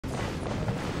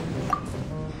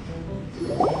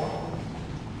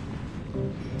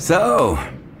So,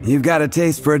 you've got a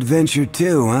taste for adventure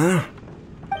too, huh?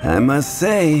 I must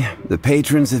say, the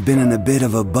patrons have been in a bit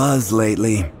of a buzz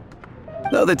lately.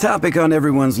 Though the topic on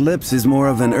everyone's lips is more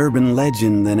of an urban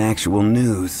legend than actual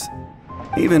news.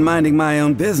 Even minding my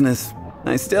own business,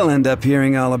 I still end up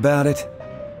hearing all about it.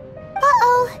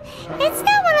 Uh-oh, it's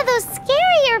not one of those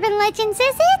scary urban legends,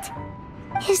 is it?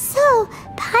 If so,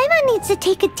 Paimon needs to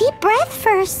take a deep breath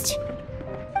first.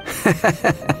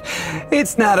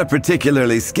 It's not a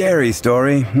particularly scary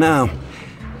story, no.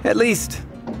 At least,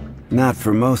 not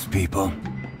for most people.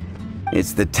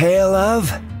 It's the tale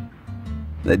of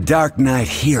the Dark Knight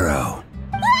hero.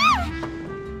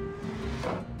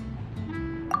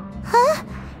 Huh?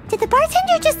 Did the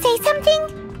bartender just say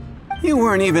something? You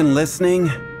weren't even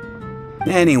listening.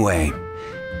 Anyway,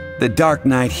 the Dark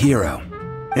Knight hero.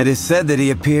 It is said that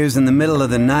he appears in the middle of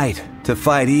the night to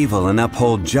fight evil and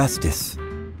uphold justice.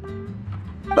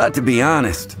 But to be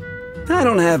honest, I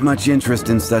don't have much interest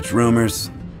in such rumors.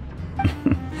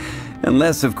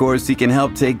 Unless, of course, he can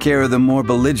help take care of the more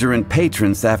belligerent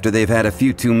patrons after they've had a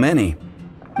few too many.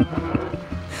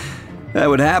 I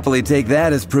would happily take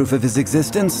that as proof of his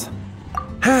existence.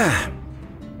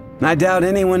 I doubt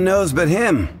anyone knows but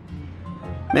him.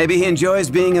 Maybe he enjoys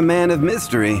being a man of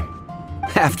mystery.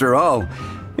 After all,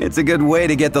 it's a good way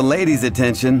to get the ladies'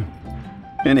 attention.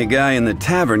 Any guy in the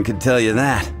tavern could tell you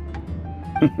that.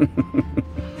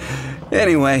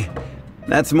 Anyway,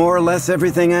 that's more or less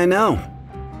everything I know.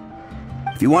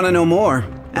 If you want to know more,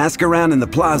 ask around in the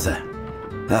plaza.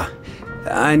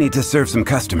 I need to serve some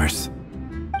customers.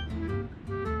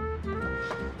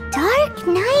 Dark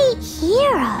Knight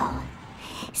hero.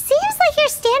 Seems like your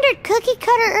standard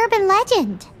cookie-cutter urban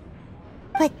legend.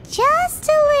 But just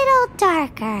a little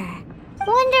darker.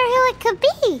 Wonder who it could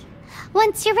be.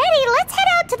 Once you're ready, let's head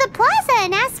out to the plaza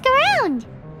and ask around.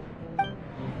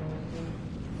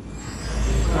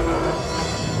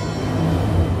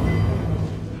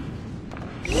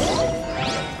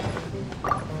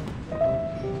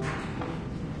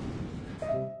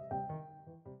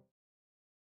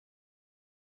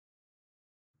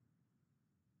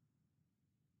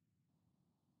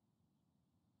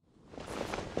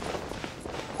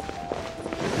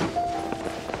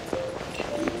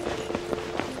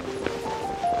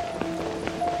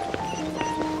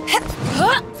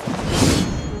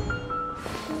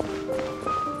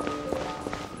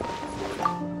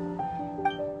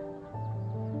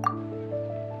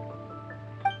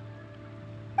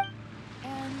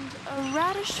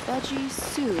 Veggie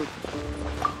soup.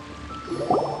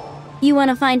 You want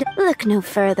to find... Look no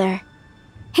further.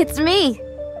 It's me.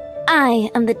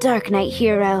 I am the Dark Knight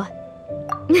hero.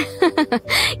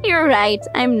 You're right,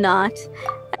 I'm not.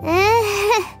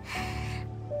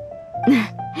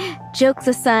 Jokes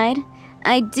aside,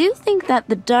 I do think that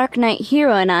the Dark Knight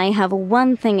hero and I have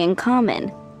one thing in common.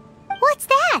 What's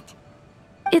that?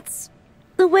 It's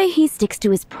the way he sticks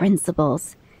to his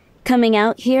principles. Coming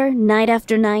out here night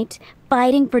after night,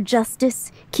 fighting for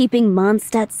justice, keeping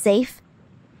Mondstadt safe.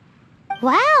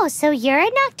 Wow, so you're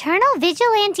a nocturnal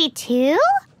vigilante too?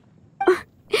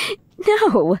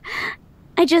 No,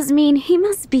 I just mean he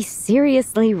must be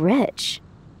seriously rich.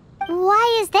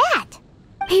 Why is that?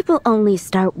 People only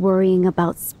start worrying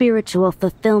about spiritual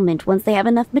fulfillment once they have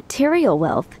enough material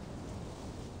wealth.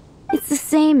 It's the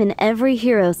same in every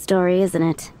hero story, isn't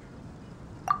it?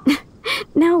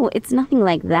 No, it's nothing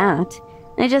like that.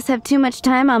 I just have too much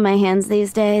time on my hands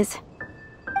these days.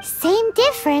 Same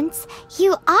difference.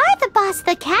 You are the boss of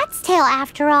the Cat's Tail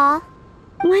after all.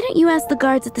 Why don't you ask the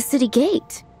guards at the city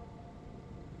gate?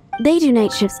 They do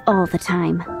night shifts all the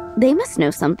time. They must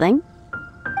know something.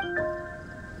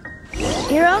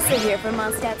 You're also here for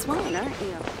Mondstadt's wine, aren't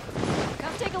you?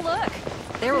 Come take a look.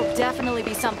 There will definitely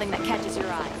be something that catches your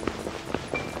eye.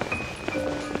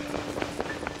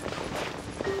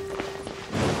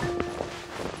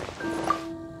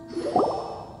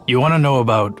 You want to know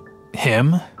about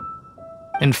him?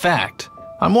 In fact,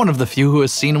 I'm one of the few who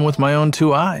has seen him with my own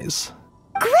two eyes.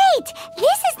 Great!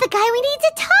 This is the guy we need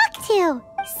to talk to!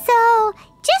 So,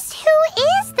 just who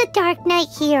is the Dark Knight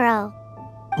hero?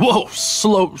 Whoa,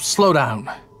 slow down.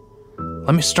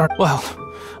 Let me start. Well,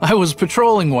 I was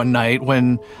patrolling one night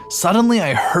when suddenly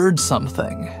I heard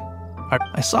something.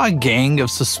 I saw a gang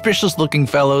of suspicious-looking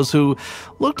fellows who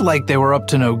looked like they were up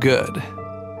to no good.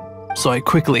 So I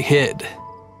quickly hid.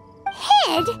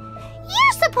 Hid?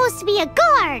 You're supposed to be a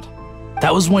guard!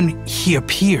 That was when he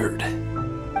appeared.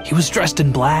 He was dressed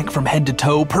in black from head to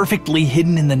toe, perfectly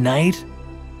hidden in the night.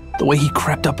 The way he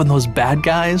crept up on those bad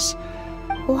guys.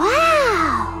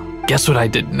 Wow! Guess what I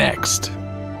did next?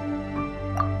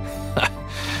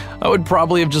 I would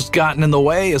probably have just gotten in the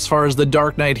way as far as the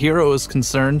Dark Knight hero is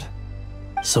concerned.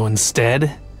 So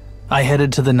instead, I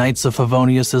headed to the Knights of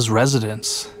Favonius'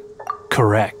 residence.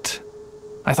 Correct.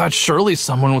 I thought surely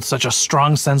someone with such a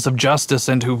strong sense of justice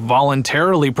and who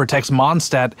voluntarily protects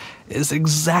Mondstadt is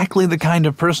exactly the kind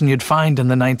of person you'd find in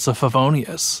the Knights of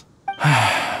Favonius.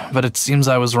 But it seems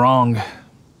I was wrong.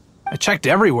 I checked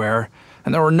everywhere,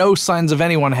 and there were no signs of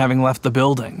anyone having left the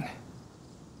building.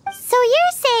 So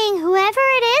you're saying whoever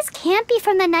it is can't be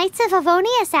from the Knights of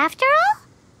Favonius after all?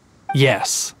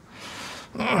 Yes.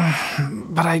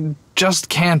 But I just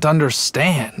can't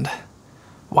understand.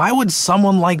 Why would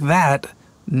someone like that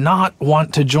not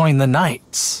want to join the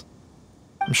Knights?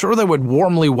 I'm sure they would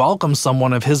warmly welcome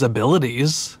someone of his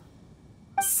abilities.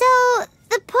 So,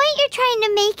 the point you're trying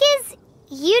to make is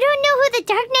you don't know who the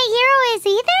Dark Knight hero is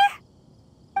either?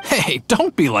 Hey,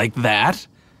 don't be like that.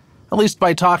 At least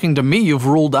by talking to me, you've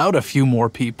ruled out a few more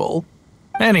people.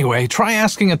 Anyway, try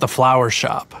asking at the flower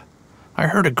shop. I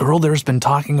heard a girl there's been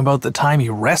talking about the time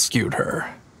you rescued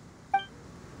her.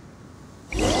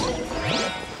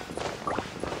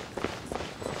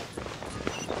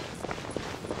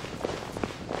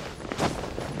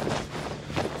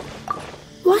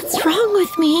 What's wrong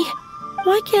with me?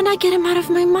 Why can't I get him out of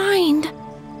my mind?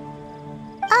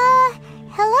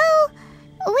 Hello?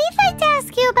 We'd like to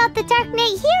ask you about the Dark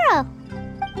Knight hero.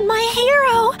 My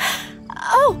hero!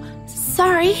 Oh,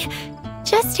 sorry.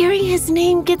 Just hearing his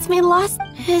name gets me lost.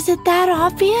 Is it that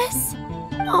obvious?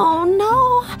 Oh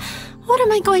no. What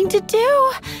am I going to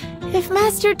do if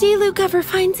Master Diluc ever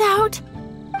finds out?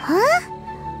 Huh?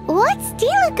 What's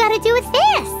Diluc got to do with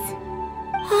this?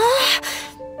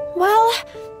 Well,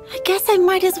 I guess I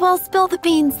might as well spill the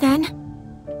beans then.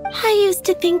 I used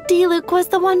to think Diluc was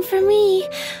the one for me.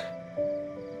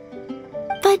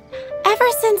 But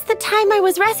ever since the time I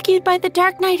was rescued by the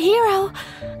Dark Knight hero,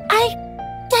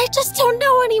 I just don't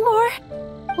know anymore.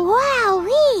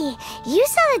 Wowee! You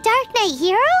saw the Dark Knight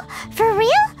hero? For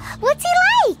real? What's he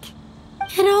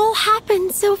like? It all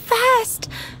happened so fast.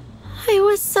 I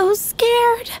was so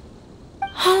scared.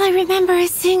 All I remember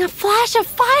is seeing a flash of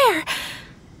fire,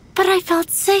 but I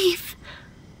felt safe.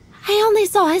 I only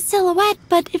saw his silhouette,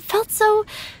 but it felt so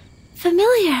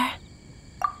familiar.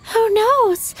 Who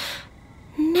knows?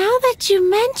 Now that you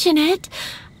mention it,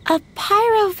 a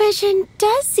pyrovision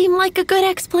does seem like a good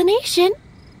explanation.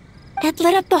 It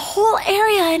lit up the whole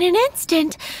area in an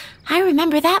instant. I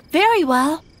remember that very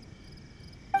well.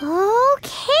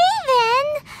 Okay then.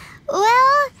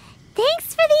 Well,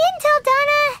 thanks for the intel,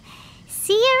 Donna.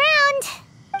 See you around.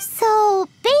 So,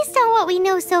 based on what we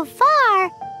know so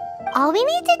far, all we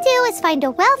need to do is find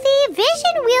a wealthy,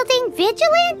 vision-wielding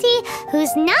vigilante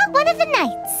who's not one of the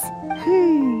knights.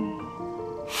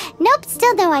 Nope,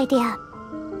 still no idea.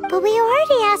 But we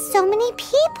already asked so many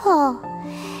people.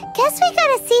 Guess we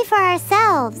gotta see for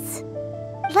ourselves.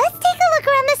 Let's take a look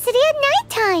around the city at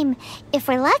nighttime. If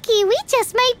we're lucky, we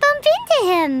just might bump into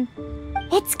him.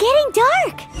 It's getting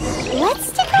dark. Let's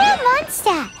stick around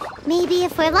Mondstadt. Maybe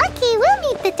if we're lucky, we'll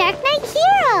meet the Dark Knight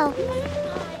hero.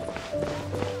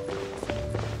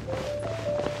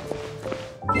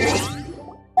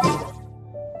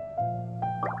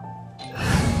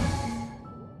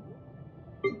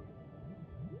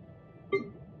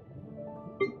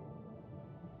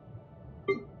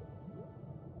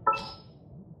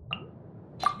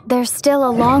 There's still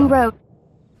a long road.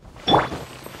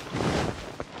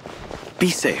 Be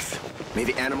safe. May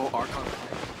the animal archon...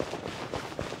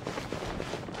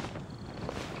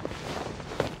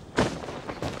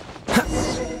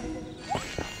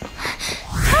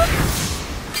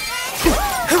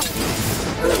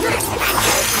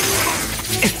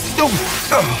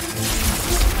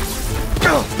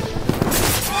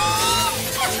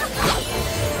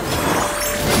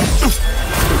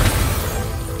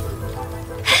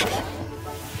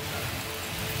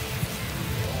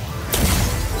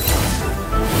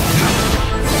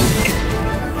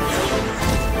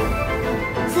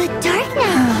 The Dark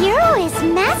Knight hero is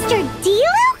Master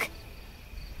Diluc?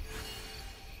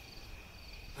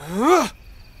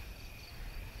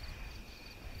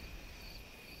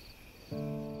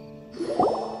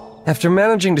 After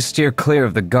managing to steer clear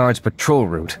of the guard's patrol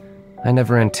route, I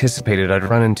never anticipated I'd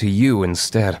run into you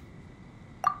instead.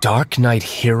 Dark Knight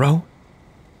hero?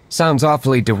 Sounds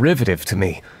awfully derivative to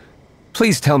me.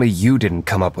 Please tell me you didn't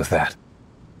come up with that.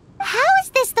 How is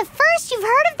this the first you've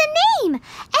heard of the name?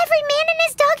 Every man and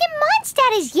his dog in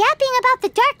Mondstadt is yapping about the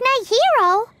Dark Knight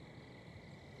hero.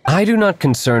 I do not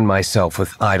concern myself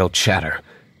with idle chatter.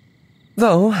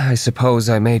 Though, I suppose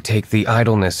I may take the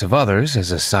idleness of others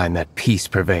as a sign that peace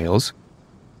prevails.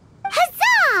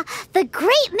 Huzzah! The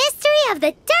great mystery of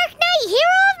the Dark Knight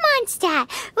hero of Mondstadt.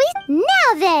 Now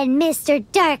then, Mr.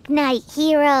 Dark Knight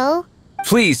Hero.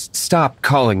 Please stop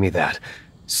calling me that.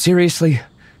 Seriously,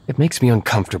 it makes me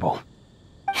uncomfortable.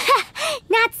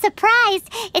 Not surprised.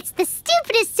 It's the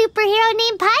stupidest superhero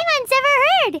name Paimon's ever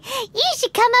heard. You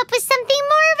should come up with something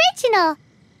more original.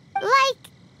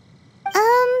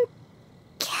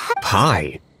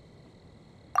 Pie?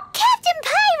 Captain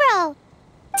Pyro!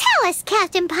 Tell us,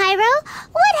 Captain Pyro,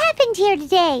 what happened here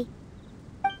today?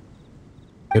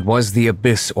 It was the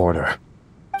Abyss Order.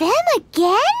 Them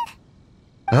again?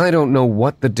 I don't know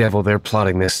what the devil they're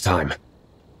plotting this time.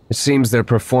 It seems they're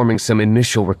performing some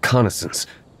initial reconnaissance.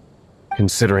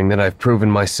 Considering that I've proven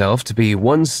myself to be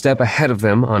one step ahead of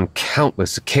them on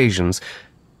countless occasions,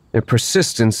 their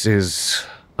persistence is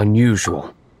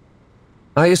unusual.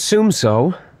 I assume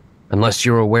so, unless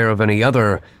you're aware of any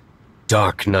other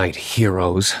Dark Knight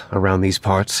heroes around these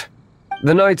parts.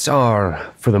 The Knights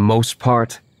are, for the most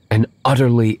part, an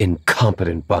utterly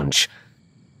incompetent bunch.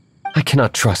 I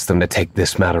cannot trust them to take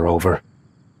this matter over.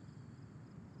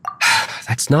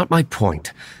 That's not my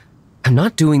point. I'm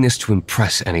not doing this to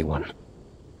impress anyone.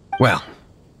 Well,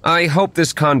 I hope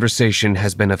this conversation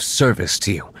has been of service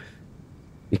to you,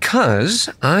 because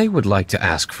I would like to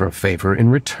ask for a favor in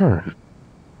return.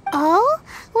 Oh?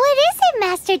 What is it,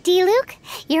 Master diluc?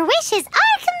 Your wish is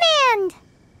our command!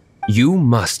 You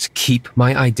must keep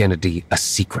my identity a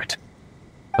secret.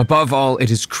 Above all,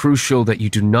 it is crucial that you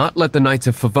do not let the Knights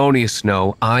of Favonius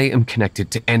know I am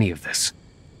connected to any of this.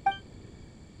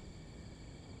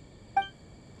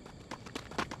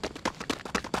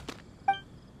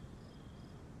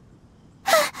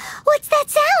 What's that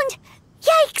sound?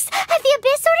 Yikes! Have the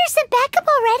Abyss Order sent backup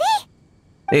already?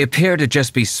 They appear to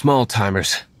just be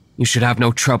small-timers. You should have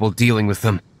no trouble dealing with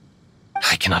them.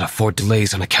 I cannot afford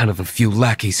delays on account of a few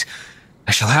lackeys.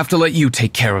 I shall have to let you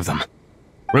take care of them.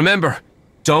 Remember,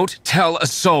 don't tell a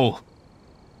soul.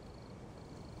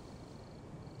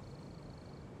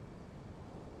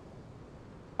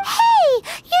 Hey!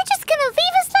 You're just gonna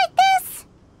leave us like this?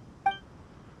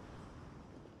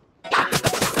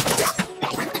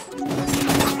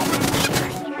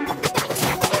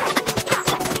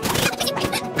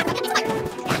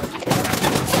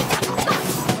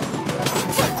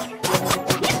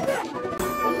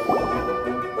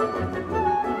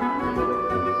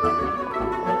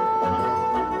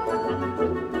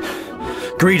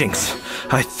 Greetings.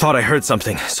 I thought I heard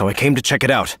something, so I came to check it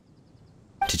out.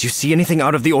 Did you see anything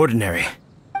out of the ordinary?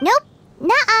 Nope.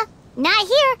 Nuh-uh. Not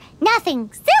here. Nothing.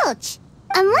 Zilch.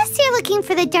 Unless you're looking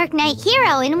for the Dark Knight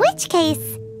Hero, in which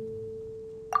case...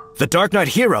 The Dark Knight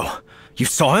Hero? You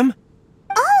saw him?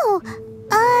 Oh,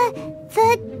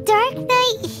 the Dark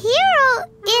Knight Hero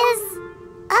is,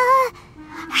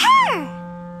 her!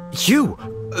 You!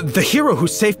 The hero who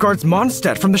safeguards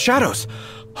Mondstadt from the shadows!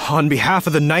 On behalf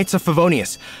of the Knights of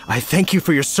Favonius, I thank you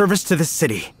for your service to this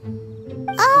city.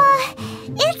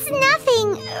 It's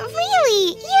nothing.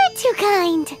 Really, you're too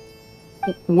kind.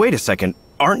 Wait a second.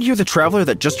 Aren't you the traveler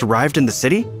that just arrived in the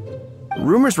city?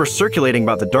 Rumors were circulating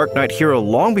about the Dark Knight Hero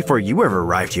long before you ever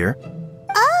arrived here.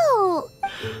 Oh.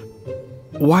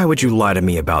 Why would you lie to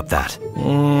me about that?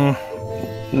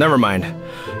 Never mind.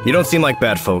 You don't seem like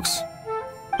bad folks.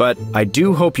 But I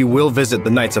do hope you will visit the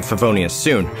Knights of Favonius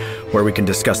soon, where we can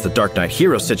discuss the Dark Knight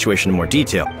Hero situation in more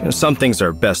detail. Some things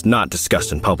are best not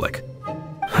discussed in public.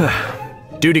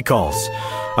 Duty calls.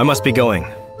 I must be going.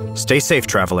 Stay safe,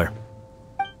 traveler.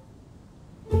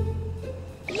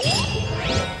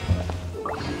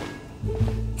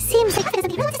 Seems like there's a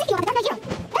people to see you on the Dark Knight Hero.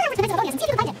 Head over to the Knights of Favonius and see if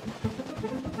you can find him.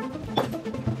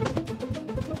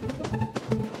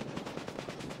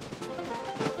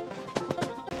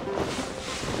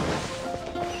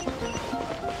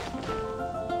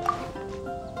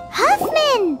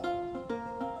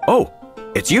 Oh,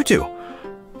 it's you two.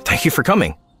 Thank you for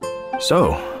coming.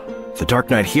 So, the Dark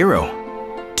Knight Hero.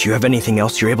 Do you have anything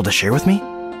else you're able to share with me?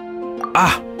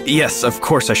 Ah, yes, of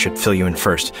course I should fill you in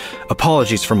first.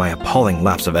 Apologies for my appalling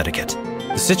lapse of etiquette.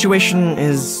 The situation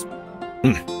is...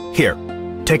 Here,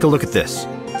 take a look at this.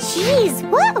 Jeez,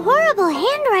 what horrible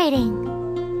handwriting.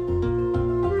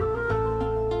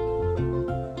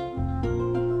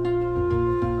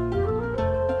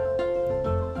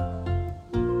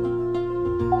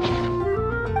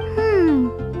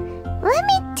 Let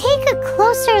me take a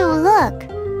closer look.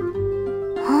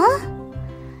 Huh?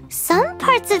 Some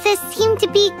parts of this seem to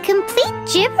be complete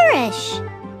gibberish.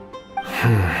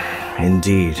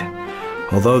 Indeed.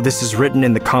 Although this is written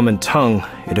in the common tongue,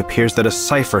 it appears that a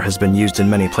cipher has been used in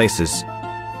many places.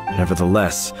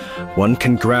 Nevertheless, one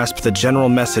can grasp the general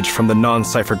message from the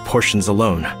non-ciphered portions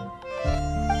alone.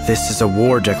 This is a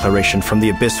war declaration from the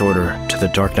Abyss Order to the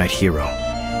Dark Knight Hero.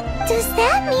 Does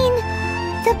that mean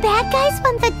the bad guys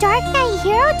want the Dark Knight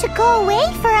hero to go away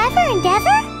forever and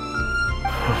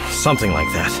ever? Something like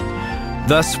that.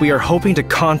 Thus, we are hoping to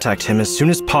contact him as soon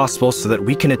as possible so that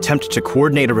we can attempt to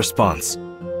coordinate a response.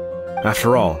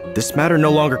 After all, this matter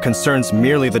no longer concerns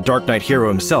merely the Dark Knight hero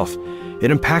himself.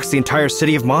 It impacts the entire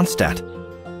city of Mondstadt.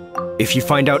 If you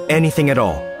find out anything at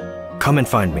all, come and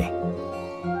find me.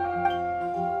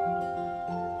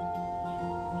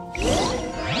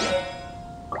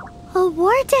 A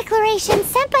war declaration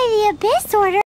sent by the Abyss Order?